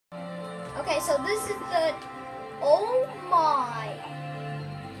Okay, so this is the... Oh my.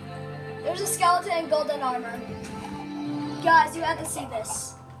 There's a skeleton in golden armor. Guys, you have to see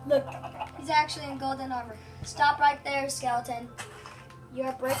this. Look, he's actually in golden armor. Stop right there, skeleton.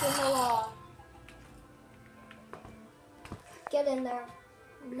 You're breaking the law. Get in there.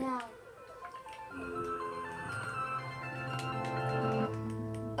 Now.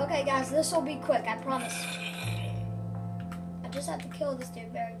 Okay, guys, this will be quick, I promise. I just have to kill this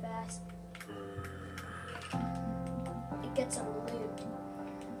dude very fast. And get some loot.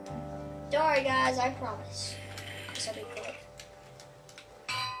 Don't worry, guys, I promise. This will be quick.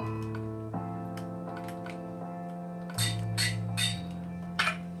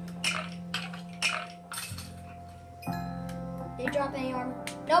 Did he drop any armor?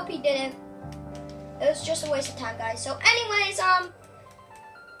 Nope, he didn't. It was just a waste of time, guys. So anyways,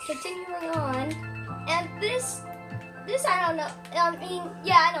 continuing on. And this I don't know. I mean,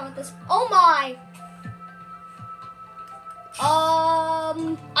 yeah, I know what this. Oh my.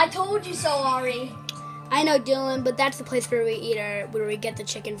 I told you so, Ari. I know, Dylan, but that's the place where we get the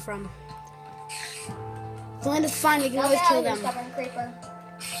chicken from. The land is fine. We can always kill them. Stubborn creeper.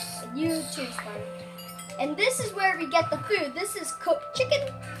 You too, Spider. And this is where we get the food. This is cooked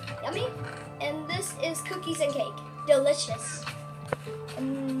chicken, yummy, and this is cookies and cake, delicious.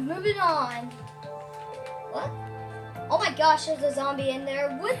 And moving on. What? Oh my gosh, there's a zombie in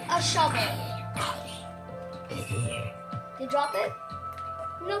there with a shovel. Did he drop it?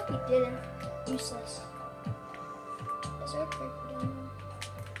 Nope, he didn't. Useless. Is there a creeper down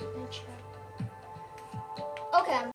there? Let me check. Okay,